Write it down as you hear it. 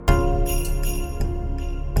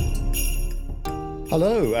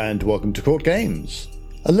Hello and welcome to Court Games,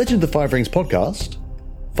 a Legend of the Five Rings podcast,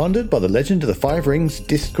 funded by the Legend of the Five Rings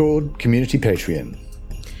Discord community Patreon.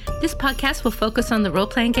 This podcast will focus on the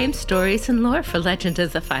role-playing game stories and lore for Legend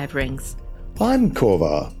of the Five Rings. I'm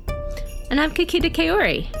Korvar. And I'm Kikita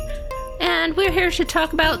Kaori. And we're here to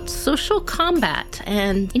talk about social combat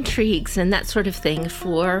and intrigues and that sort of thing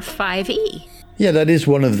for 5e. Yeah, that is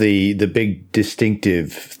one of the big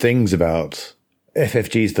distinctive things about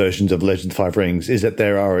FFG's versions of Legend of the Five Rings, is that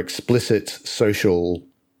there are explicit social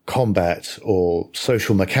combat or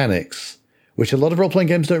social mechanics, which a lot of role-playing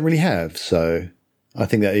games don't really have. So I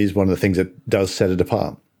think that is one of the things that does set it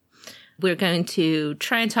apart. We're going to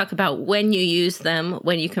try and talk about when you use them,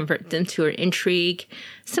 when you convert them to an intrigue,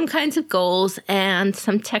 some kinds of goals, and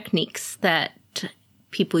some techniques that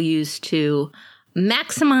people use to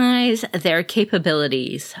maximize their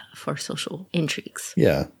capabilities for social intrigues.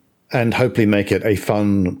 Yeah. And hopefully make it a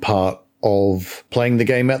fun part of playing the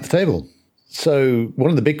game at the table. So one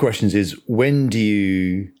of the big questions is, when do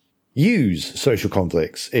you use social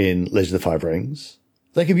conflicts in Legend of the Five Rings?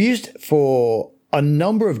 They can be used for a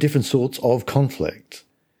number of different sorts of conflict,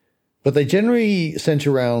 but they generally center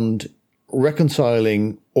around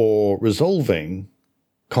reconciling or resolving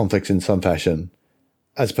conflicts in some fashion,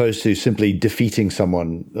 as opposed to simply defeating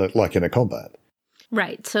someone like in a combat.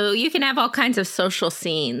 Right. So you can have all kinds of social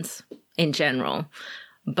scenes in general,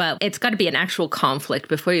 but it's got to be an actual conflict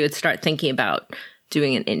before you would start thinking about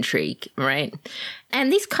doing an intrigue, right? And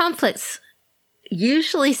these conflicts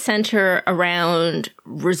usually center around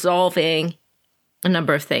resolving a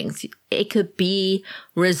number of things. It could be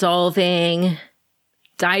resolving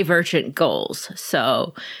divergent goals.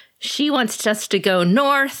 So she wants us to go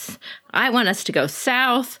north. I want us to go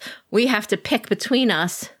south. We have to pick between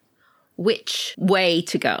us which way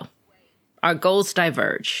to go. Our goals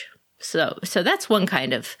diverge. So that's one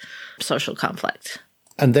kind of social conflict.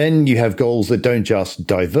 And then you have goals that don't just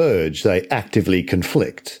diverge, they actively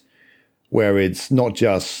conflict, where it's not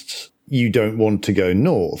just you don't want to go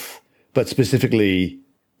north, but specifically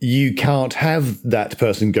you can't have that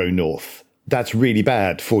person go north. That's really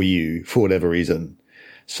bad for you for whatever reason.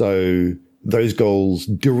 So those goals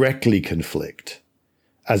directly conflict.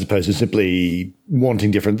 As opposed to simply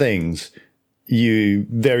wanting different things, you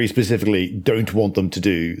very specifically don't want them to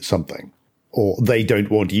do something, or they don't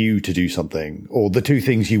want you to do something, or the two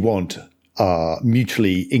things you want are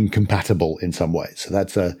mutually incompatible in some way.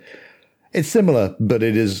 So it's similar, but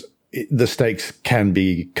the stakes can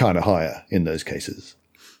be kind of higher in those cases.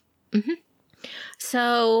 Mm-hmm.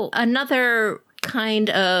 So another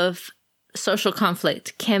kind of social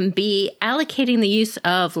conflict can be allocating the use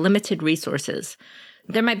of limited resources.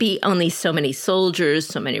 There might be only so many soldiers,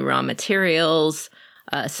 so many raw materials,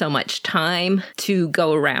 so much time to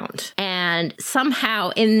go around. And somehow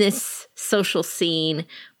in this social scene,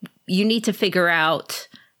 you need to figure out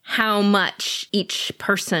how much each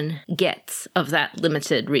person gets of that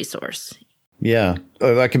limited resource. Yeah,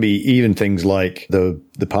 that can be even things like the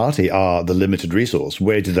party are the limited resource.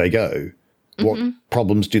 Where do they go? Mm-hmm. What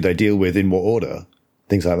problems do they deal with in what order?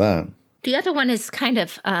 Things like that. The other one is kind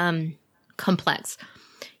of complex.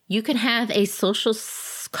 You can have a social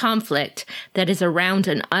conflict that is around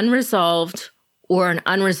an unresolved or an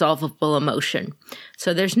unresolvable emotion.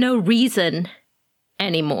 So there's no reason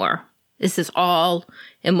anymore. This is all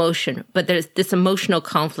emotion, but this emotional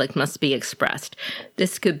conflict must be expressed.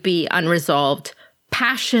 This could be unresolved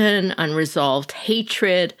passion, unresolved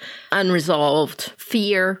hatred, unresolved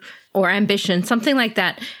fear or ambition, something like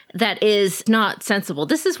that, that is not sensible.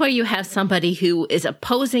 This is where you have somebody who is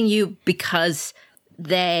opposing you because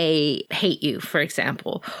they hate you, for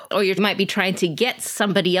example, or you might be trying to get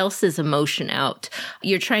somebody else's emotion out.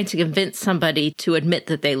 You're trying to convince somebody to admit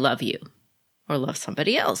that they love you or love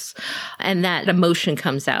somebody else, and that emotion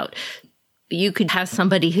comes out. You could have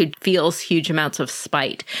somebody who feels huge amounts of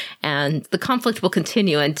spite, and the conflict will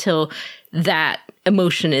continue until that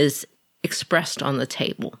emotion is expressed on the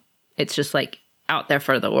table. It's just like out there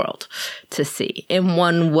for the world to see in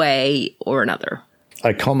one way or another.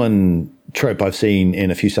 A common trope I've seen in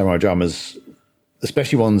a few samurai dramas,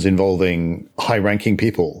 especially ones involving high-ranking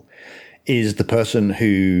people, is the person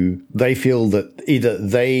who they feel that either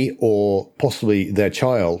they or possibly their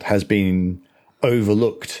child has been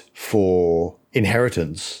overlooked for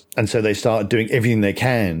inheritance. And so they start doing everything they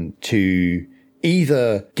can to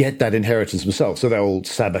either get that inheritance themselves. So they'll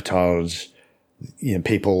sabotage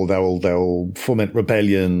people, they'll foment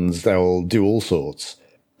rebellions, they'll do all sorts.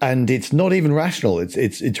 And it's not even rational.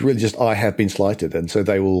 It's really just, I have been slighted. And so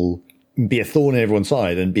they will be a thorn in everyone's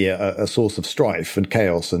side and be a source of strife and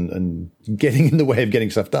chaos and getting in the way of getting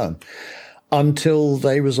stuff done. until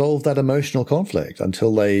they resolve that emotional conflict,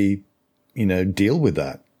 until they, deal with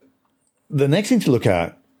that. The next thing to look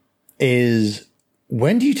at is,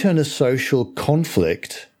 when do you turn a social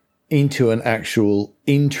conflict into an actual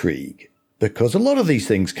intrigue? Because a lot of these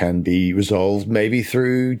things can be resolved maybe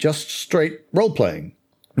through just straight role-playing,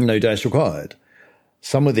 no dice required.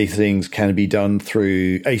 Some of these things can be done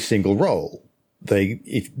through a single roll.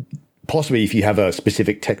 Possibly if you have a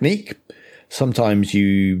specific technique, sometimes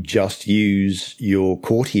you just use your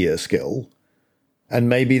courtier skill, and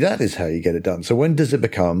maybe that is how you get it done. So when does it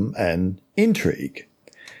become an intrigue?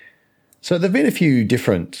 So there have been a few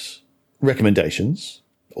different recommendations.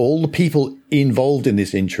 All the people involved in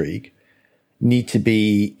this intrigue need to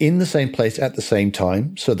be in the same place at the same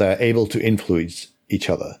time, so they're able to influence each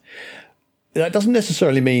other. That doesn't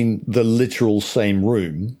necessarily mean the literal same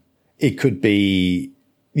room. It could be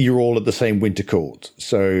you're all at the same winter court.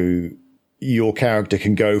 So your character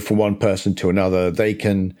can go from one person to another. They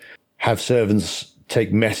can have servants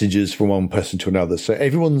take messages from one person to another. So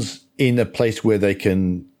everyone's in a place where they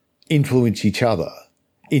can influence each other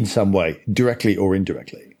in some way, directly or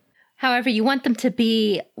indirectly. However, you want them to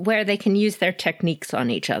be where they can use their techniques on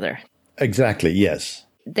each other. Exactly, yes.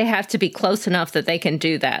 They have to be close enough that they can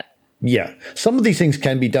do that. Yeah. Some of these things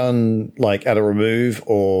can be done like at a remove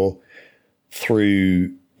or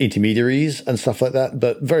through intermediaries and stuff like that.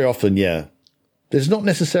 But very often, yeah, there's not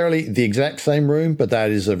necessarily the exact same room, but that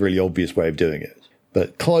is a really obvious way of doing it.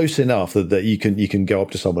 But close enough that you can go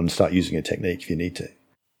up to someone and start using a technique if you need to.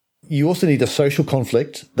 You also need a social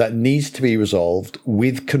conflict that needs to be resolved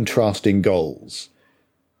with contrasting goals.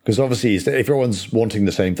 Because obviously, if everyone's wanting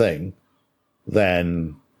the same thing,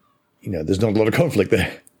 then, there's not a lot of conflict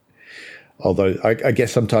there. Although I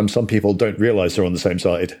guess sometimes some people don't realize they're on the same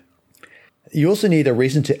side. You also need a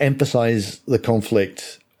reason to emphasize the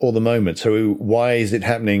conflict or the moment. So why is it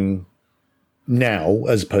happening now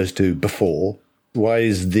as opposed to before? Why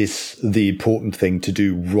is this the important thing to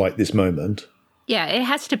do right this moment? Yeah, it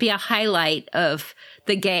has to be a highlight of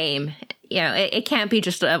the game. It can't be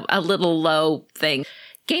just a little low thing.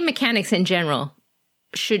 Game mechanics in general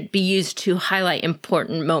should be used to highlight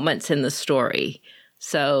important moments in the story.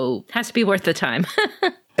 So it has to be worth the time.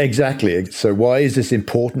 Exactly. So why is this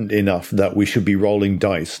important enough that we should be rolling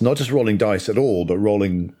dice? Not just rolling dice at all, but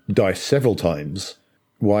rolling dice several times.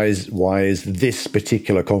 Why is this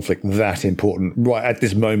particular conflict that important right at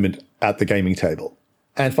this moment at the gaming table?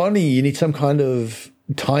 And finally, you need some kind of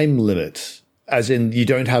time limit, as in you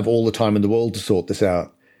don't have all the time in the world to sort this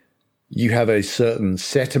out. You have a certain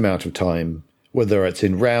set amount of time, whether it's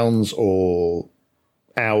in rounds or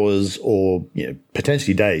hours or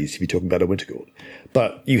potentially days if you're talking about a winter court.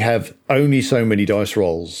 But you have only so many dice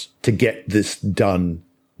rolls to get this done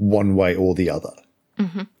one way or the other.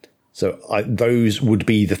 Mm-hmm. So those would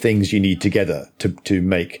be the things you need together to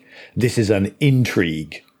make this is an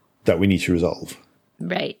intrigue that we need to resolve.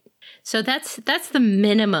 Right. So that's the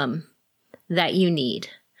minimum that you need.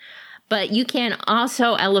 But you can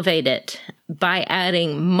also elevate it by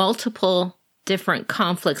adding multiple different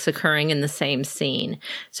conflicts occurring in the same scene.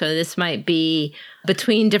 So this might be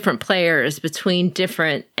between different players, between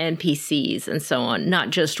different NPCs and so on,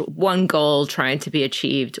 not just one goal trying to be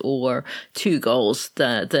achieved or two goals,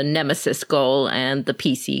 the Nemesis goal and the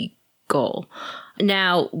PC goal.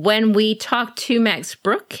 Now, when we talked to Max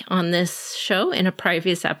Brook on this show in a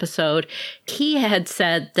previous episode, he had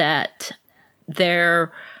said that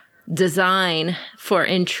their design for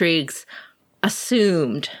intrigues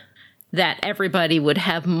assumed that everybody would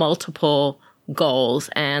have multiple goals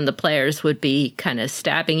and the players would be kind of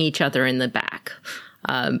stabbing each other in the back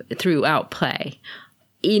throughout play.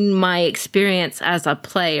 In my experience as a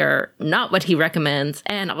player, not what he recommends,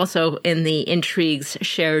 and also in the intrigues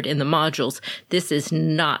shared in the modules, this is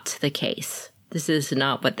not the case. This is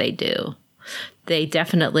not what they do. They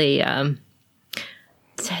definitely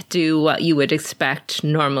do what you would expect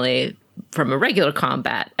normally from a regular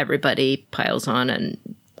combat. Everybody piles on and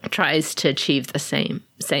tries to achieve the same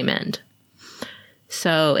end.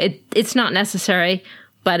 So it's not necessary,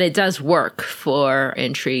 but it does work for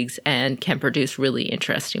intrigues and can produce really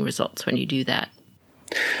interesting results when you do that.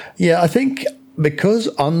 Yeah, I think because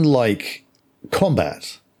unlike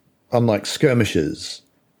combat, unlike skirmishes,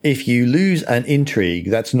 if you lose an intrigue,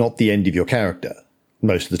 that's not the end of your character,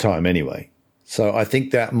 most of the time anyway. So I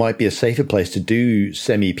think that might be a safer place to do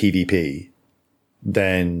semi-PvP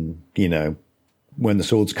than, when the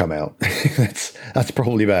swords come out. That's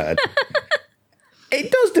probably bad. It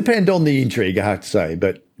does depend on the intrigue, I have to say,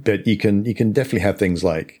 but you can definitely have things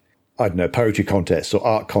like, I don't know, poetry contests or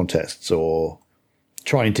art contests or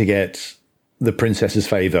trying to get the princess's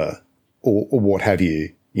favor or what have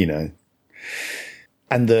you,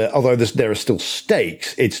 And although there are still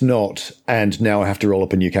stakes, it's not, and now I have to roll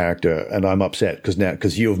up a new character and I'm upset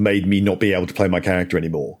because you have made me not be able to play my character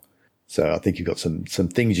anymore. So I think you've got some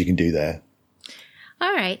things you can do there.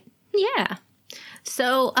 All right. Yeah.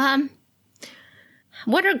 So,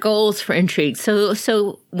 what are goals for intrigue?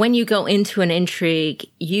 So when you go into an intrigue,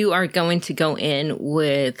 you are going to go in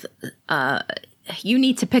with, you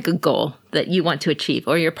need to pick a goal that you want to achieve,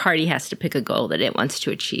 or your party has to pick a goal that it wants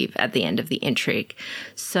to achieve at the end of the intrigue.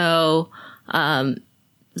 So,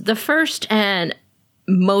 the first and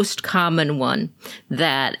most common one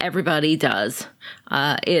that everybody does,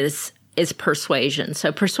 is persuasion.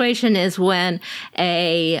 So persuasion is when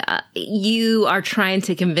you are trying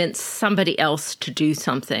to convince somebody else to do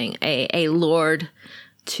something, a lord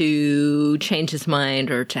to change his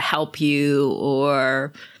mind or to help you,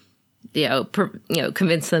 or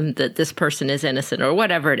convince them that this person is innocent or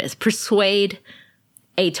whatever it is. Persuade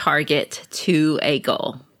a target to a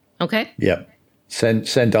goal. Okay? Yeah.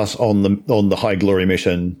 Send us on the high glory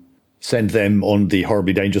mission. Send them on the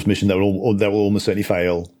horribly dangerous mission that will almost certainly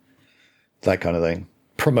fail. That kind of thing.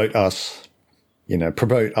 Promote us,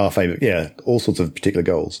 promote our favorite. Yeah, all sorts of particular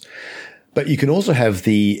goals. But you can also have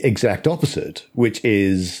the exact opposite, which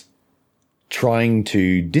is trying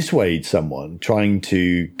to dissuade someone, trying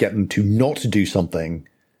to get them to not do something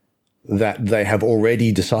that they have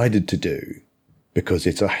already decided to do because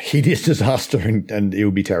it's a hideous disaster and it will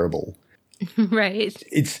be terrible. Right.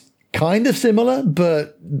 It's kind of similar,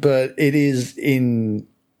 but it is in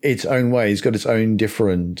its own way. It's got its own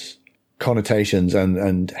different connotations,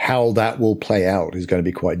 and how that will play out is going to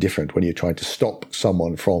be quite different when you're trying to stop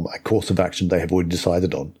someone from a course of action they have already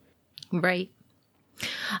decided on. Right.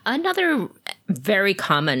 Another very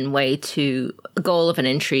common goal of an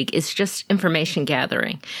intrigue is just information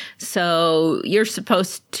gathering. So you're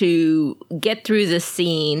supposed to get through the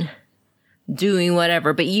scene doing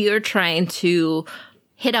whatever, but you're trying to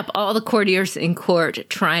hit up all the courtiers in court,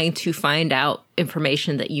 trying to find out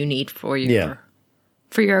information that you need for your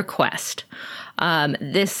quest.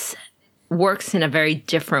 This works in a very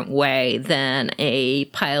different way than a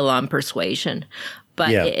pile-on persuasion,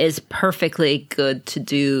 but it is perfectly good to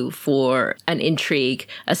do for an intrigue,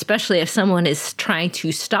 especially if someone is trying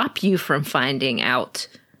to stop you from finding out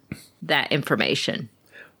that information.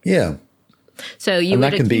 Yeah. So you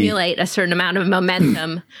would accumulate a certain amount of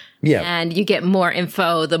momentum, and you get more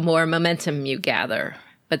info the more momentum you gather.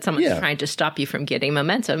 But someone's trying to stop you from getting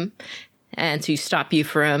momentum and to stop you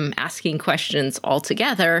from asking questions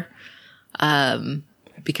altogether,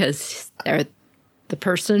 because they're the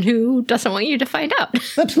person who doesn't want you to find out.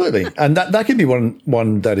 Absolutely. And that could be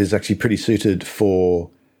one that is actually pretty suited for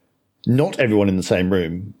not everyone in the same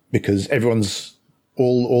room, because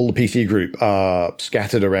all the PC group are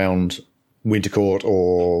scattered around Wintercourt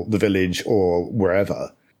or the village or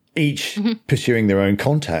wherever, each pursuing their own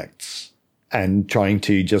contacts and trying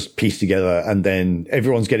to just piece together, and then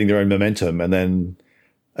everyone's getting their own momentum, and then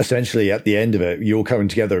essentially at the end of it, you're coming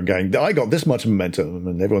together and going, I got this much momentum,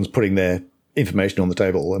 and everyone's putting their information on the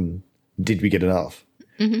table, and did we get enough?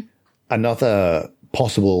 Mm-hmm. Another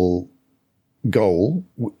possible goal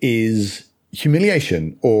is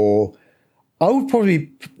humiliation, or I would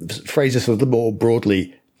probably phrase this a little more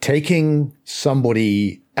broadly, taking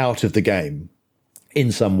somebody out of the game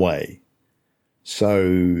in some way.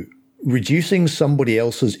 So reducing somebody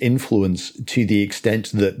else's influence to the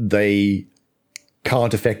extent that they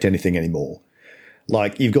can't affect anything anymore.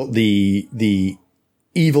 Like you've got the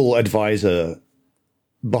evil advisor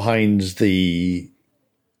behind the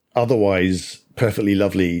otherwise perfectly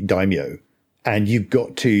lovely daimyo, and you've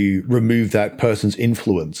got to remove that person's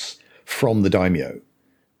influence from the daimyo,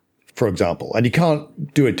 for example. And you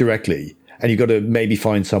can't do it directly, and you've got to maybe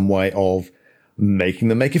find some way of making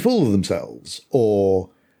them make a fool of themselves, or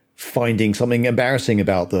finding something embarrassing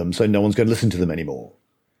about them so no one's going to listen to them anymore.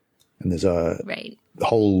 And there's a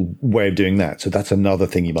whole way of doing that. So that's another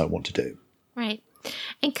thing you might want to do. Right.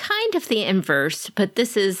 And kind of the inverse, but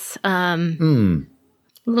this is a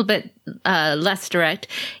little bit less direct,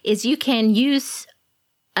 is you can use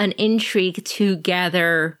an intrigue to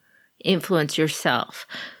gather influence yourself.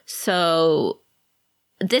 So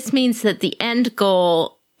this means that the end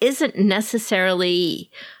goal isn't necessarily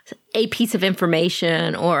a piece of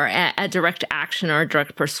information or a direct action or a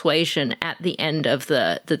direct persuasion at the end of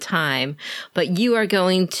the time, but you are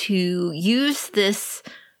going to use this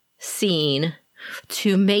scene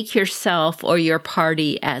to make yourself or your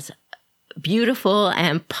party as beautiful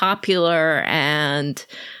and popular and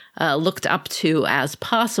looked up to as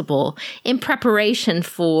possible in preparation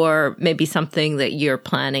for maybe something that you're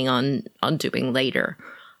planning on doing later.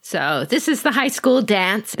 So this is the high school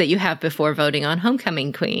dance that you have before voting on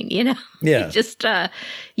homecoming queen, you know? Yeah. Just,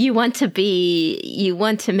 you want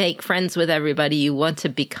to make friends with everybody. You want to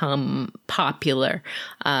become popular,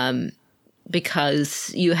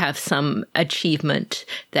 because you have some achievement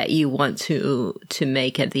that you want to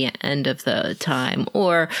make at the end of the time,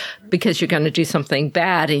 or because you're going to do something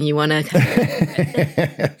bad and you want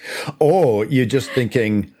to. Or you're just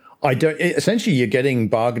thinking, essentially you're getting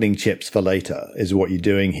bargaining chips for later is what you're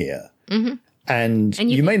doing here. Mm-hmm. And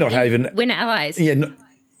you may not have even win allies.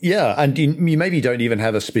 Yeah. And you maybe don't even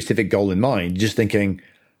have a specific goal in mind. You're just thinking,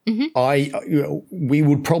 we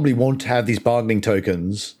would probably want to have these bargaining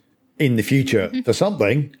tokens in the future for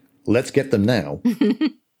something. Let's get them now.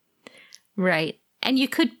 Right. And you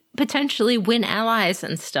could potentially win allies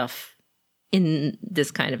and stuff in this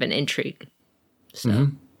kind of an intrigue. So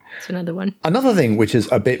it's another one. Another thing, which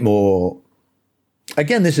is a bit more,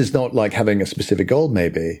 again, this is not like having a specific goal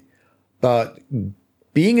maybe, but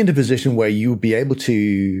being in a position where you'll be able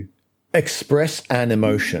to express an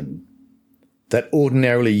emotion that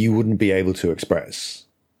ordinarily you wouldn't be able to express.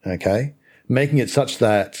 Okay. Making it such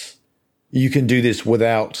that you can do this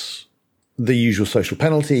without the usual social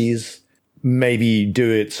penalties, maybe do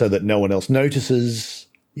it so that no one else notices,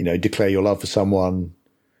 declare your love for someone,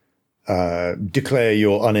 declare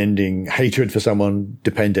your unending hatred for someone,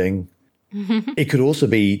 depending. It could also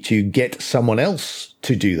be to get someone else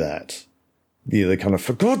to do that. The kind of,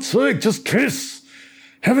 for God's sake, just kiss.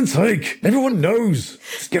 Heaven's sake, everyone knows.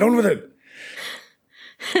 Just get on with it.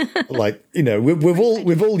 Like, we've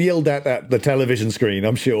all yelled at the television screen,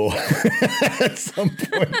 I'm sure, at some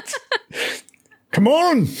point. Come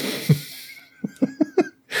on.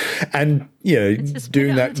 And,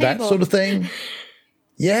 doing that sort of thing.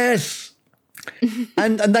 Yes.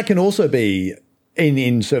 and that can also be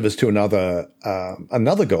in service to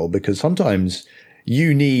another goal, because sometimes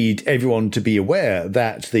you need everyone to be aware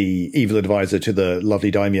that the evil advisor to the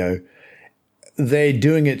lovely daimyo, they're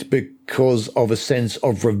doing it because of a sense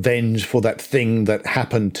of revenge for that thing that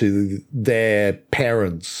happened to their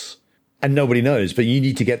parents. And nobody knows, but you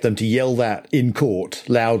need to get them to yell that in court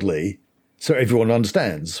loudly so everyone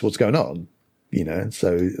understands what's going on,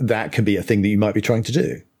 So that can be a thing that you might be trying to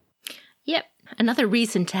do. Yep. Another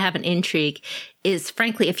reason to have an intrigue is,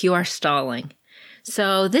 frankly, if you are stalling.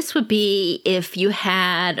 So this would be if you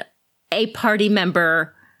had a party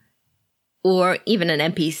member or even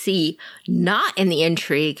an NPC not in the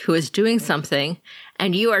intrigue who is doing something,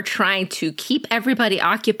 and you are trying to keep everybody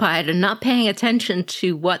occupied and not paying attention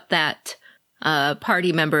to what that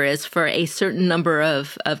party member is for a certain number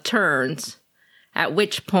of turns, at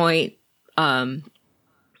which point, the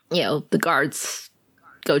guards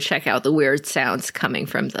go check out the weird sounds coming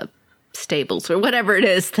from the stables or whatever it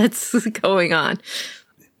is that's going on.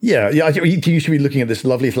 Yeah, you should be looking at this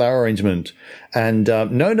lovely flower arrangement. And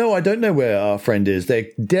no, I don't know where our friend is. They're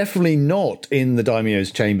definitely not in the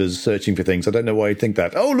daimyo's chambers searching for things. I don't know why you'd think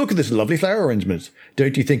that. Oh, look at this lovely flower arrangement.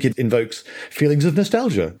 Don't you think it invokes feelings of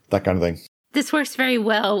nostalgia? That kind of thing. This works very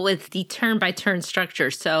well with the turn-by-turn structure.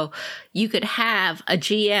 So you could have a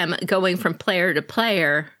GM going from player to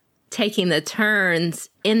player, taking the turns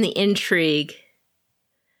in the intrigue,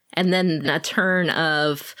 and then a turn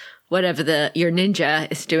of whatever your ninja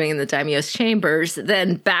is doing in the daimyo's chambers,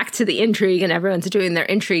 then back to the intrigue and everyone's doing their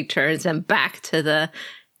intrigue turns, and back to the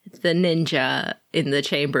ninja in the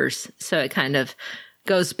chambers. So it kind of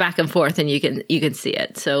goes back and forth and you can see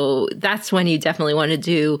it. So that's when you definitely want to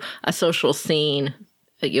do a social scene,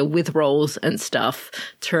 with roles and stuff,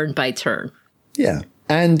 turn by turn. Yeah.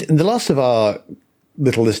 And the last of our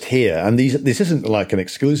little list here, and this isn't like an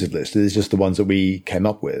exclusive list, this is just the ones that we came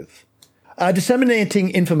up with. Disseminating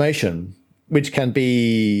information, which can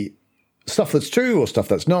be stuff that's true or stuff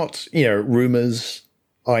that's not, rumors.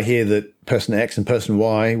 I hear that person X and person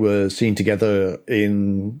Y were seen together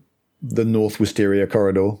in the North Wisteria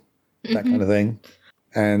corridor, that kind of thing.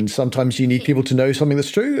 And sometimes you need people to know something that's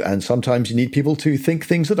true, and sometimes you need people to think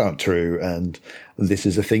things that aren't true. And this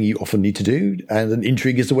is a thing you often need to do, and an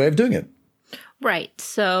intrigue is the way of doing it. Right.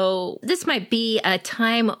 So this might be a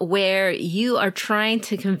time where you are trying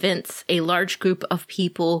to convince a large group of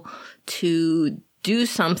people to do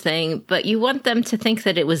something, but you want them to think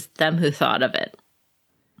that it was them who thought of it.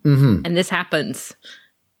 Mm-hmm. And this happens.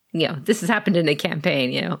 This has happened in a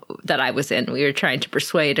campaign, that I was in. We were trying to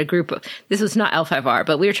persuade a group of, this was not L5R,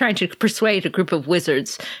 but we were trying to persuade a group of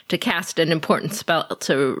wizards to cast an important spell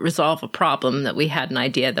to resolve a problem that we had an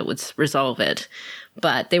idea that would resolve it.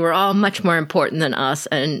 But they were all much more important than us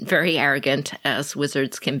and very arrogant, as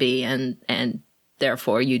wizards can be, and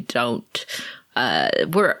therefore you don't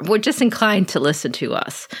were just inclined to listen to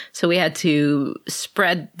us. So we had to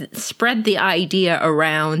spread the idea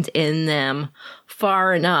around in them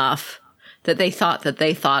far enough that they thought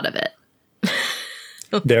of it.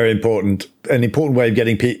 Very important. An important way of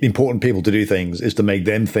getting important people to do things is to make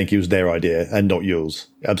them think it was their idea and not yours.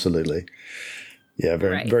 Absolutely. Yeah,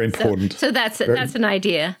 very important. So that's an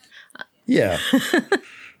idea. Yeah.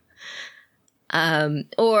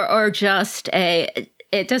 Or just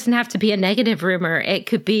it doesn't have to be a negative rumor. It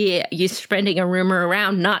could be you spreading a rumor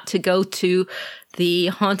around not to go to the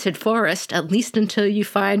haunted forest, at least until you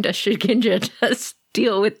find a Shugenja to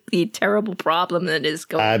deal with the terrible problem that is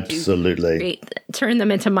going to turn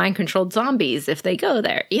them into mind-controlled zombies if they go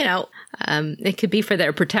there. It could be for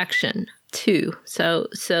their protection too.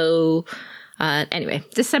 So anyway,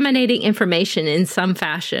 disseminating information in some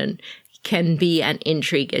fashion can be an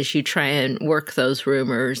intrigue as you try and work those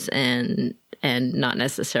rumors and not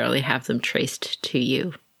necessarily have them traced to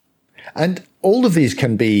you. And all of these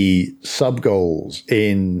can be sub-goals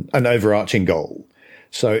in an overarching goal.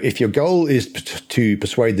 So if your goal is to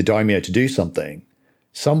persuade the daimyo to do something,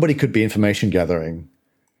 somebody could be information gathering,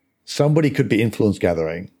 somebody could be influence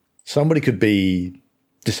gathering, somebody could be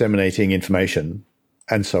disseminating information,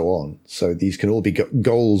 and so on. So these can all be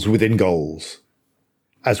goals within goals,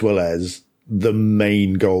 as well as the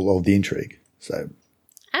main goal of the intrigue. So,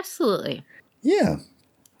 absolutely. Yeah.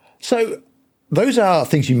 So those are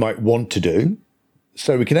things you might want to do.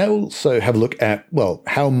 So we can also have a look at, well,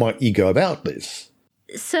 how might you go about this?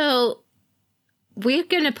 So we're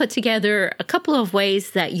going to put together a couple of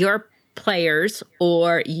ways that your players,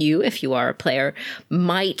 or you, if you are a player,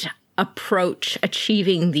 might approach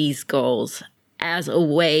achieving these goals as a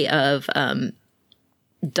way of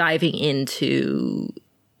diving into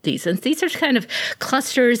these. And these are kind of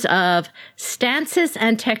clusters of stances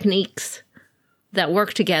and techniques that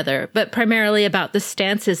work together, but primarily about the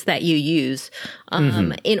stances that you use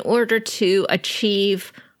in order to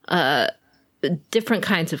achieve different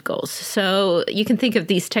kinds of goals. So you can think of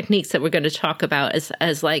these techniques that we're going to talk about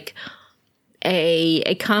as like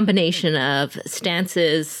a combination of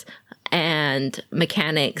stances and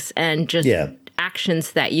mechanics and just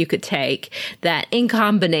actions that you could take that in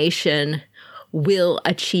combination will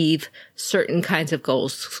achieve certain kinds of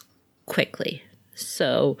goals quickly.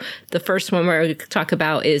 So the first one we're going to talk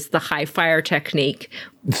about is the high fire technique.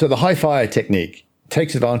 So the high fire technique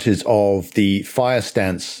takes advantage of the fire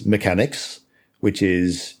stance mechanics, which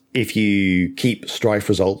is if you keep strife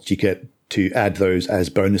results, you get to add those as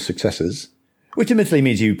bonus successes, which admittedly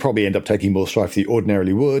means you probably end up taking more strife than you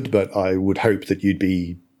ordinarily would, but I would hope that you'd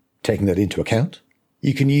be taking that into account.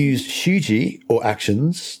 You can use shuji or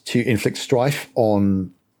actions to inflict strife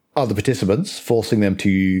on other participants, forcing them to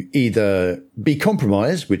either be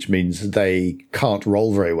compromised, which means they can't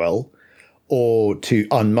roll very well, or to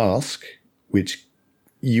unmask, which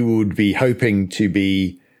you would be hoping to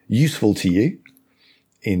be useful to you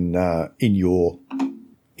in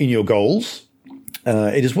your goals.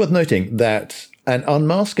 It is worth noting that an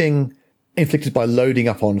unmasking inflicted by loading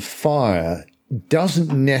up on fire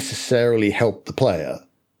doesn't necessarily help the player.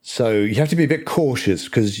 So you have to be a bit cautious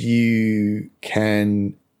because you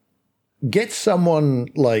can get someone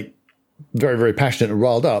like very, very passionate and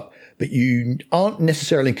riled up, but you aren't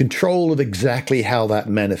necessarily in control of exactly how that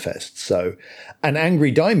manifests. So an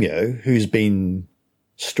angry daimyo who's been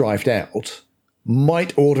strifed out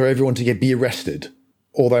might order everyone to be arrested,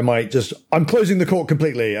 or they might just, I'm closing the court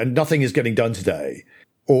completely and nothing is getting done today,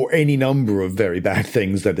 or any number of very bad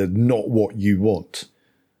things that are not what you want.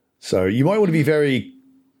 So you might want to be very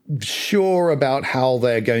sure about how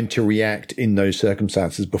they're going to react in those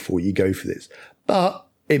circumstances before you go for this. But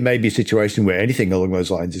it may be a situation where anything along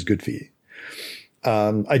those lines is good for you.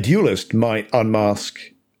 A duelist might unmask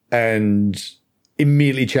and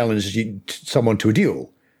immediately challenge someone to a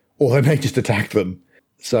duel, or they may just attack them.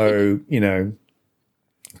 So,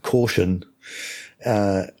 caution.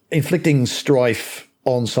 Inflicting strife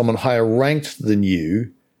on someone higher ranked than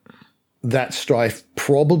you, that strife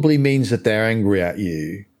probably means that they're angry at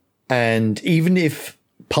you. And even if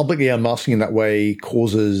publicly unmasking in that way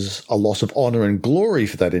causes a loss of honor and glory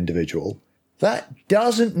for that individual, that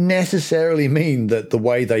doesn't necessarily mean that the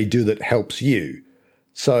way they do that helps you.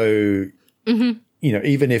 So,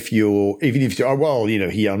 even if you're,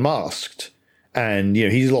 he unmasked and,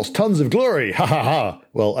 he's lost tons of glory. Ha ha ha.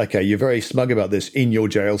 Well, okay, you're very smug about this in your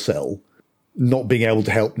jail cell, not being able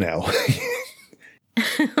to help now.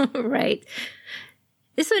 Right.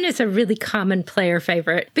 This one is a really common player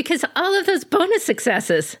favorite because all of those bonus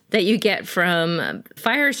successes that you get from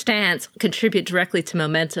fire stance contribute directly to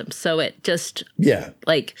momentum. So it just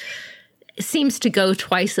seems to go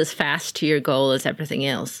twice as fast to your goal as everything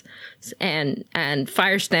else. And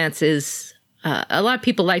fire stance is, a lot of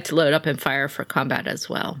people like to load up in fire for combat as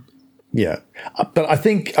well. Yeah. But I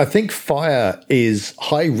think fire is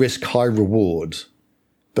high risk, high reward,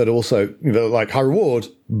 but also like high reward,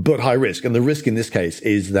 but high risk. And the risk in this case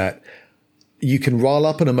is that you can rile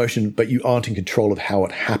up an emotion, but you aren't in control of how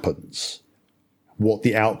it happens, what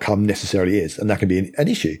the outcome necessarily is. And that can be an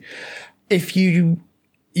issue. If you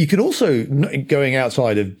can also, going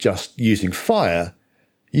outside of just using fire,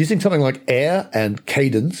 using something like air and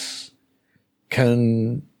cadence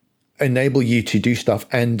can enable you to do stuff,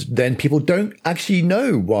 and then people don't actually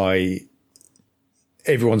know why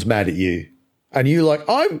everyone's mad at you. And you're like,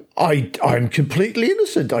 I'm completely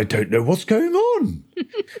innocent. I don't know what's going on,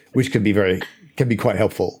 which can be quite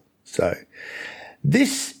helpful. So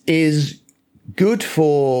this is good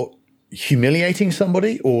for humiliating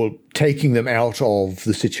somebody or taking them out of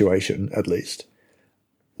the situation, at least,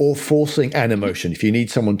 or forcing an emotion. If you need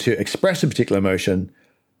someone to express a particular emotion,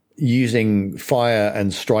 using fire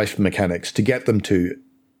and strife mechanics to get them to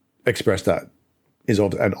express that is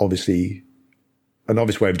an obvious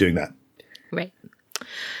way of doing that. Right.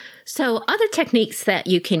 So other techniques that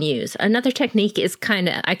you can use. Another technique is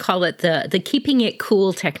I call it the keeping it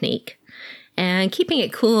cool technique. And keeping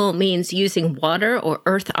it cool means using water or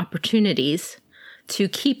earth opportunities to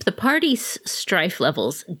keep the party's strife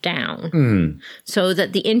levels down so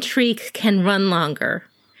that the intrigue can run longer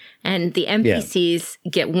and the NPCs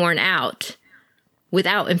get worn out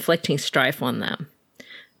without inflicting strife on them.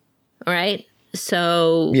 All right?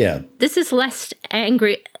 So this is less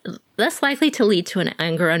likely to lead to an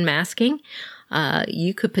anger unmasking.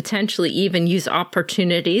 You could potentially even use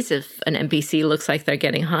opportunities if an NPC looks like they're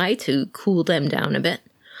getting high to cool them down a bit.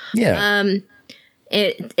 Yeah.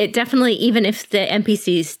 It definitely, even if the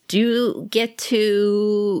NPCs do get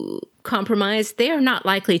to compromise, they are not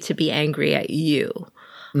likely to be angry at you.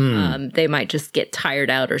 They might just get tired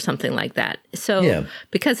out or something like that. So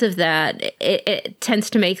because of that, it tends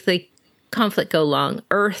to make the conflict go long.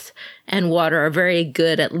 Earth and water are very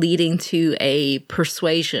good at leading to a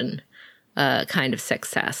persuasion kind of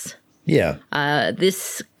success. Yeah.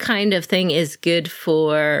 This kind of thing is good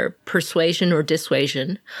for persuasion or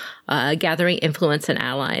dissuasion, gathering influence and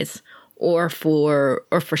allies, or for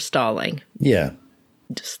stalling. Yeah.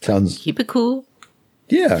 Just sounds keep it cool.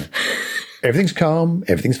 Yeah. Everything's calm.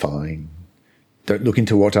 Everything's fine. Don't look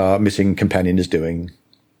into what our missing companion is doing.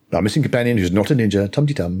 Our missing companion who's not a ninja.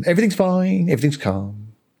 Tum-de-tum. Everything's fine. Everything's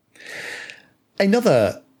calm.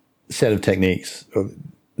 Another set of techniques,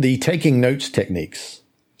 the taking notes techniques.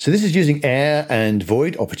 So this is using air and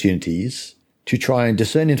void opportunities to try and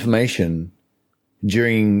discern information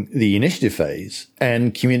during the initiative phase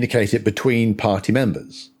and communicate it between party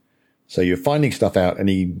members. So you're finding stuff out and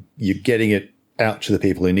you're getting it out to the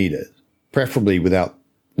people who need it, preferably without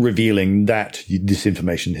revealing that this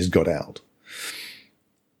information has got out.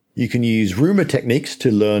 You can use rumor techniques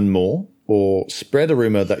to learn more, or spread a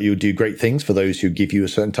rumor that you'll do great things for those who give you a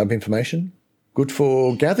certain type of information. Good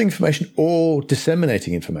for gathering information or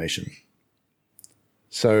disseminating information.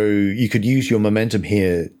 So you could use your momentum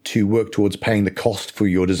here to work towards paying the cost for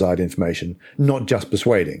your desired information, not just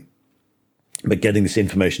persuading, but getting this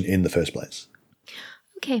information in the first place.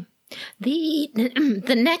 Okay.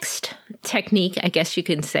 The next technique, I guess you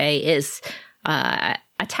can say, is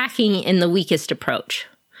attacking in the weakest approach.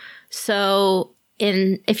 So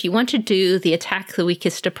if you want to do the attack the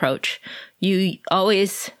weakest approach, you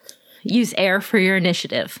always use air for your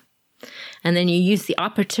initiative. And then you use the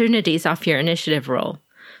opportunities off your initiative roll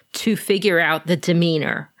to figure out the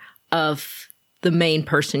demeanor of the main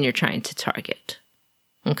person you're trying to target.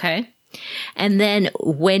 Okay? And then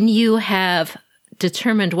when you have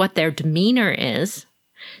determined what their demeanor is,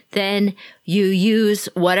 then you use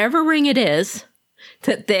whatever ring it is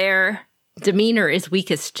that their demeanor is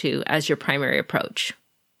weakest to as your primary approach.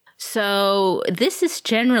 So this is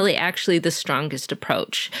generally actually the strongest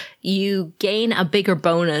approach. You gain a bigger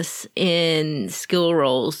bonus in skill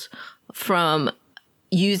rolls from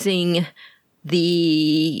using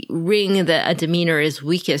the ring that a demeanor is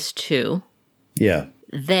weakest to. Yeah.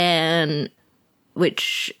 Than,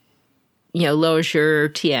 which, lowers your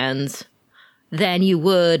TNs, than you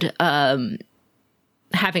would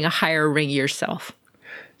having a higher ring yourself.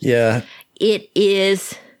 Yeah.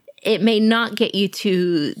 It may not get you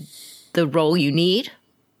to the role you need.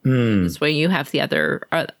 That's when you have the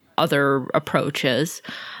other approaches.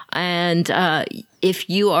 And if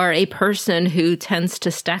you are a person who tends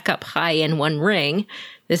to stack up high in one ring,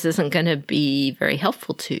 this isn't going to be very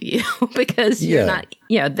helpful to you because you're not,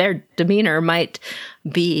 their demeanor might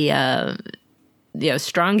be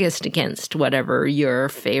strongest against whatever your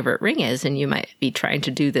favorite ring is. And you might be trying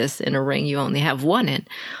to do this in a ring you only have one in.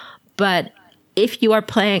 But if you are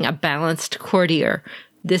playing a balanced courtier,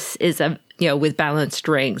 this is with balanced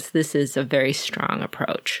rings, this is a very strong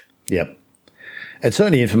approach. Yep. It's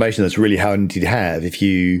certainly information that's really handy to have if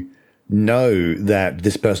you know that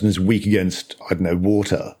this person is weak against,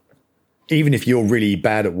 water. Even if you're really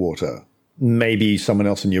bad at water, maybe someone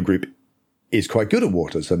else in your group is quite good at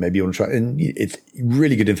water. So maybe you want to try, and it's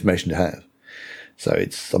really good information to have. So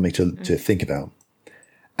it's something to think about.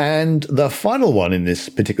 And the final one in this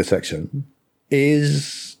particular section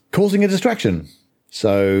is causing a distraction.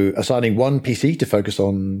 So assigning one PC to focus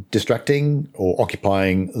on distracting or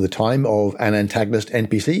occupying the time of an antagonist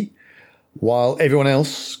NPC while everyone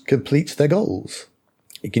else completes their goals.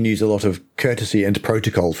 You can use a lot of courtesy and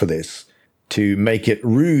protocol for this to make it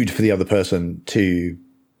rude for the other person to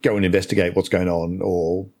go and investigate what's going on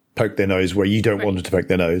or poke their nose where you don't want them to poke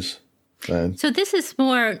their nose. So this is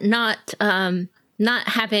more not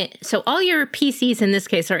having, so all your PCs in this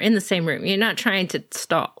case are in the same room. You're not trying to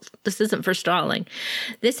stall. This isn't for stalling.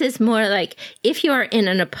 This is more like if you are in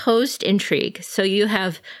an opposed intrigue, so you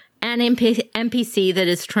have an NPC that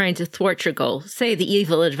is trying to thwart your goal, say the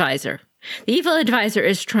evil advisor. The evil advisor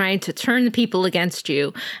is trying to turn the people against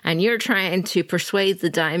you, and you're trying to persuade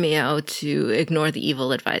the daimyo to ignore the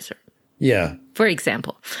evil advisor. Yeah. For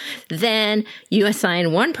example, then you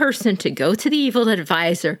assign one person to go to the evil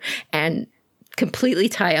advisor and completely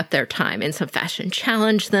tie up their time in some fashion,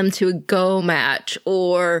 challenge them to a go match,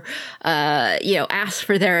 or, ask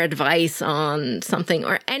for their advice on something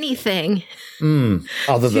or anything to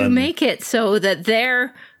make it so that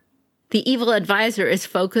the evil advisor is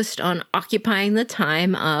focused on occupying the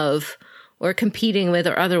time of, or competing with,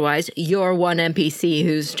 or otherwise, your one NPC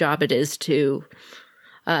whose job it is to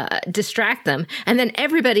distract them. And then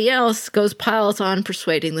everybody else piles on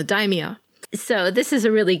persuading the daimyo. So this is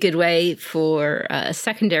a really good way for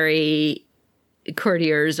secondary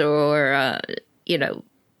courtiers or,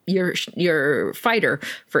 your fighter,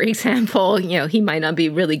 for example. He might not be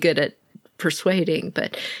really good at persuading,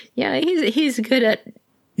 but he's good at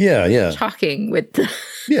talking with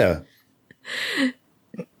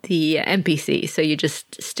the NPC. So you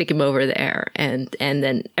just stick him over there, and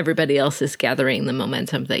then everybody else is gathering the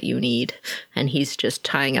momentum that you need, and he's just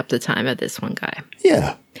tying up the time of this one guy.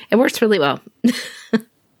 Yeah. It works really well.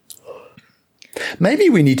 Maybe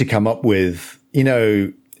we need to come up with,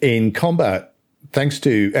 in combat, thanks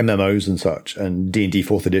to MMOs and such, and D&D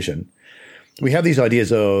 4th edition, we have these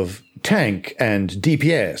ideas of tank and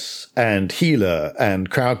DPS and healer and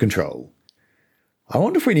crowd control. I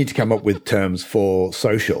wonder if we need to come up with terms for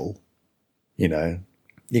social, You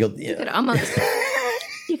could almost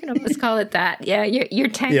call it that. Yeah, your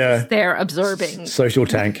tank is there absorbing social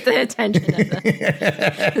tank, the attention of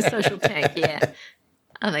the social tank. Yeah,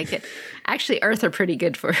 I like it. Actually, Earth are pretty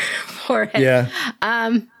good for it. Yeah.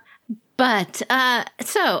 But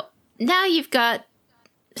so now you've got.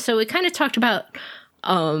 So we kind of talked about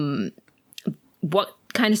what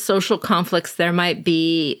kind of social conflicts there might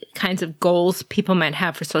be, kinds of goals people might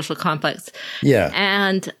have for social conflicts. Yeah.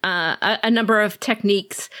 And a number of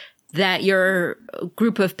techniques that your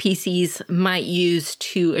group of PCs might use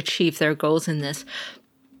to achieve their goals in this.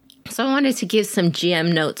 So I wanted to give some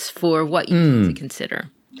GM notes for what you need to consider.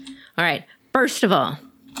 All right. First of all,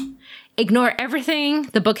 ignore everything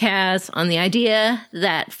the book has on the idea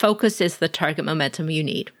that focus is the target momentum you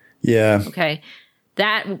need. Yeah. Okay.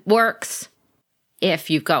 That works if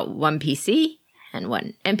you've got one PC and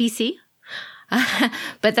one NPC.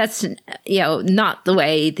 But that's, not the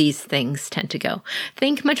way these things tend to go.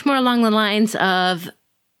 Think much more along the lines of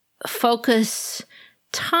focus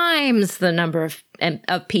times the number of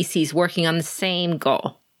PCs working on the same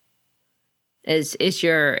goal is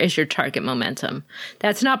your target momentum.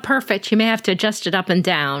 That's not perfect. You may have to adjust it up and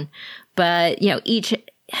down, but each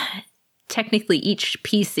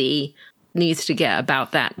PC needs to get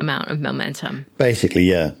about that amount of momentum. Basically,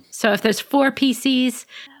 yeah. So if there's 4 PCs,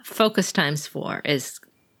 focus times 4 is,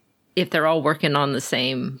 if they're all working on the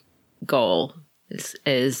same goal,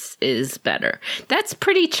 is better. That's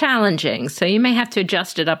pretty challenging. So you may have to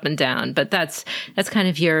adjust it up and down, but that's kind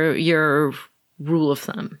of your rule of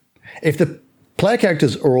thumb. If the player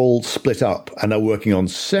characters are all split up and are working on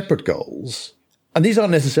separate goals, and these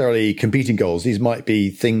aren't necessarily competing goals, these might be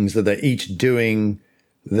things that they're each doing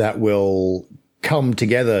that will come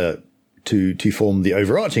together to form the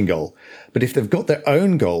overarching goal. But if they've got their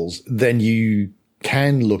own goals, then you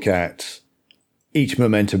can look at each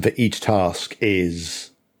momentum for each task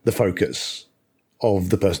is the focus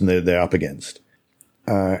of the person that they're up against.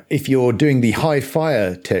 If you're doing the high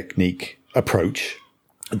fire technique approach,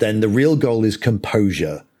 then the real goal is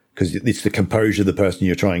composure, because it's the composure of the person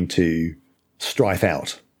you're trying to strife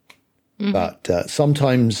out. Mm-hmm. But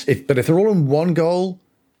sometimes, if they're all on one goal,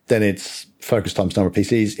 then it's focus times number of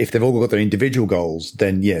PCs. If they've all got their individual goals,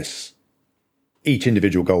 then yes, each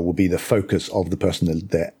individual goal will be the focus of the person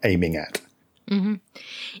that they're aiming at. Mm-hmm.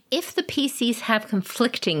 If the PCs have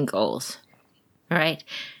conflicting goals, all right,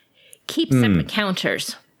 keep separate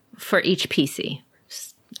counters for each PC.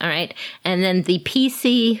 All right. And then the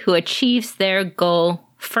PC who achieves their goal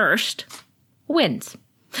first wins.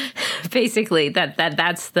 Basically,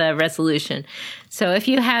 that's the resolution. So if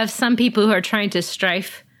you have some people who are trying to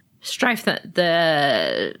strife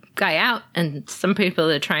the guy out, and some people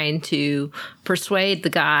are trying to persuade the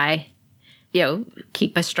guy,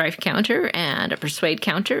 keep a strife counter and a persuade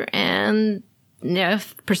counter, and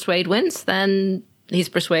if persuade wins, then he's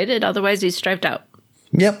persuaded. Otherwise, he's strifed out.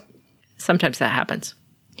 Yep. Sometimes that happens.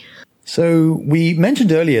 So we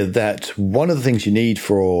mentioned earlier that one of the things you need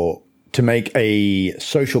to make a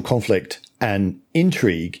social conflict an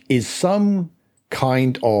intrigue is some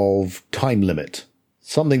kind of time limit,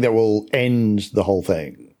 something that will end the whole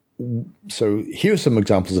thing. So here are some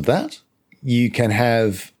examples of that. You can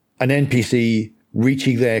have an NPC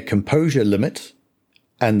reaching their composure limit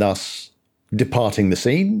and thus departing the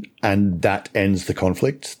scene, and that ends the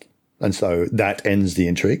conflict. And so that ends the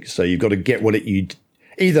intrigue. So you've got to get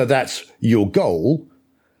either that's your goal,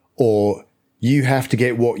 or you have to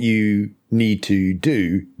get what you need to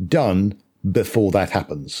do done before that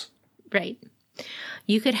happens. Right.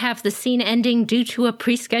 You could have the scene ending due to a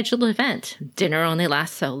pre-scheduled event. Dinner only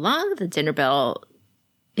lasts so long. The dinner bell,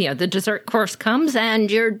 the dessert course comes,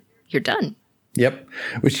 and you're done. Yep.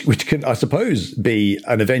 Which can, I suppose, be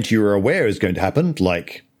an event you are aware is going to happen,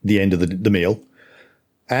 like the end of the meal,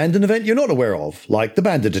 and an event you're not aware of, like the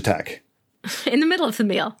bandit attack. In the middle of the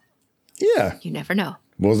meal. Yeah. You never know.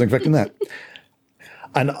 Wasn't expecting that.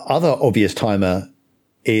 An other obvious timer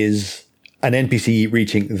is an NPC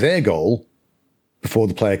reaching their goal before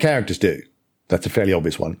the player characters do. That's a fairly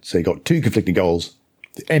obvious one. So you've got two conflicting goals.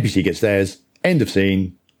 The NPC gets theirs. End of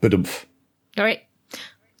scene. Ba-dumph. All right.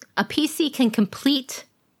 A PC can complete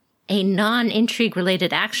a non-intrigue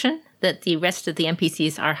related action that the rest of the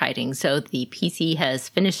NPCs are hiding. So the PC has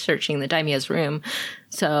finished searching the daimyo's room,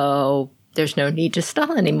 so there's no need to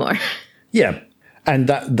stall anymore. Yeah. And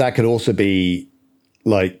that could also be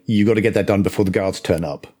like, you got to get that done before the guards turn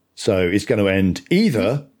up. So it's going to end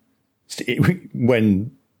either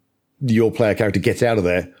when your player character gets out of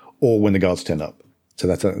there or when the guards turn up. So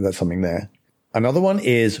that's something there. Another one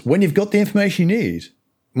is when you've got the information you need.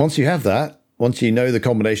 Once you have that, once you know the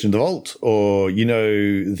combination of the vault, or you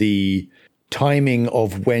know the timing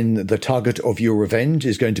of when the target of your revenge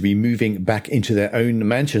is going to be moving back into their own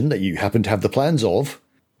mansion that you happen to have the plans of,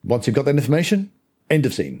 once you've got that information, end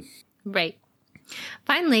of scene. Right.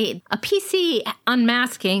 Finally, a PC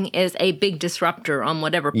unmasking is a big disruptor on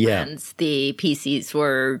whatever plans the PCs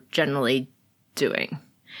were generally doing.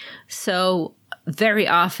 So very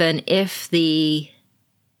often, if the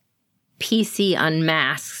PC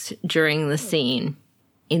unmasks during the scene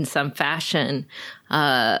in some fashion,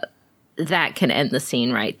 that can end the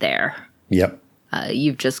scene right there. Yep.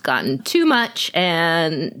 You've just gotten too much,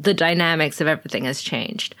 and the dynamics of everything has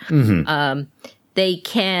changed. Mm-hmm. They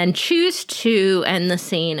can choose to end the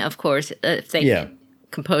scene, of course, if they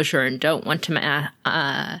composure and don't want to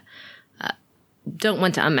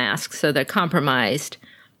unmask, so they're compromised.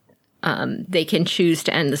 They can choose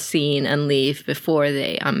to end the scene and leave before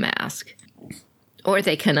they unmask, or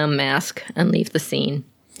they can unmask and leave the scene.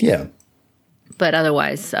 Yeah, but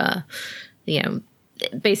otherwise,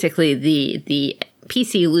 basically the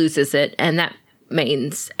PC loses it, and that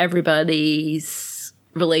means everybody's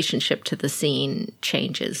relationship to the scene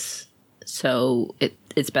changes. So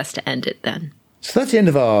it's best to end it then. So that's the end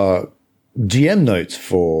of our GM notes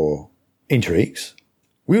for intrigues.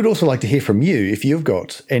 We would also like to hear from you if you've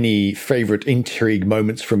got any favorite intrigue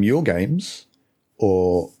moments from your games,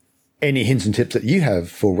 or any hints and tips that you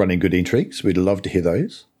have for running good intrigues. We'd love to hear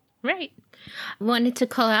those. Right. I wanted to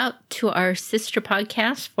call out to our sister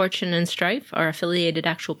podcast, Fortune and Strife, our affiliated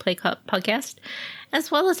actual play podcast, as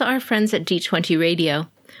well as our friends at D20 Radio.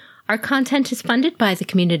 Our content is funded by the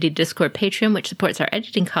Community Discord Patreon, which supports our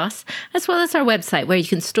editing costs, as well as our website, where you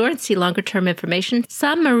can store and see longer-term information,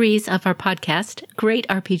 summaries of our podcast, great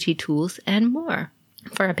RPG tools, and more.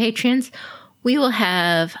 For our patrons, we will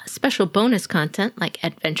have special bonus content like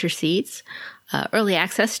Adventure Seeds, early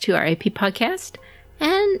access to our AP podcast,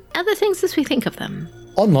 and other things as we think of them.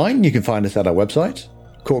 Online, you can find us at our website,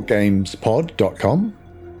 courtgamespod.com.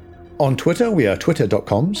 On Twitter, we are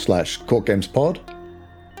twitter.com/courtgamespod.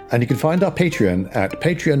 And you can find our Patreon at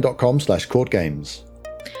patreon.com/courtgames.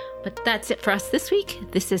 But that's it for us this week.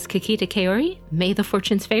 This is Kakita Kaori. May the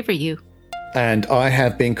fortunes favor you. And I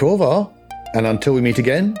have been Korvar. And until we meet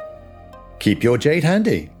again, keep your jade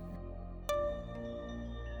handy.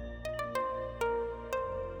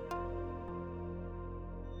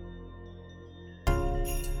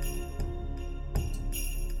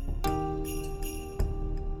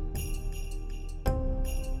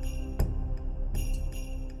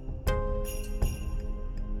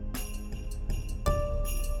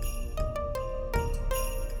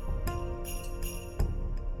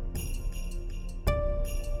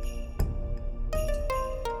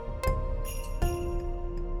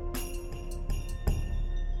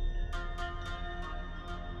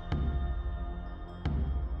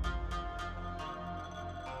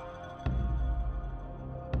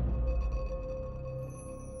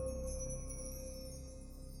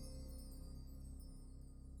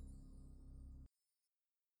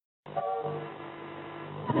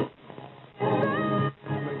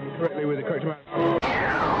 Correctly with the correct amount.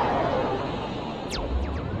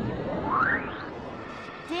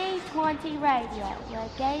 D20 Radio, where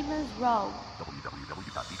gamers roll.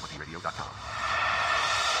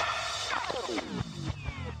 www.d20radio.com.